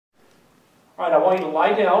All right, I want you to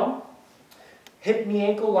lie down. Hip, knee,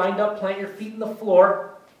 ankle lined up. Plant your feet in the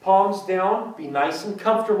floor. Palms down. Be nice and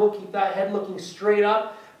comfortable. Keep that head looking straight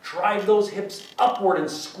up. Drive those hips upward and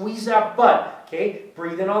squeeze that butt. Okay,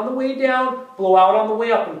 breathe in on the way down. Blow out on the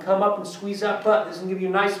way up and come up and squeeze that butt. This is going to give you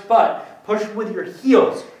a nice butt. Push with your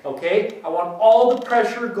heels. Okay, I want all the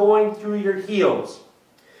pressure going through your heels.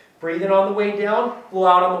 Breathe in on the way down, blow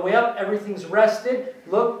out on the way up. Everything's rested.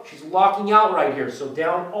 Look, she's locking out right here. So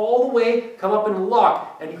down all the way, come up and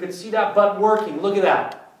lock. And you can see that butt working. Look at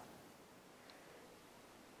that.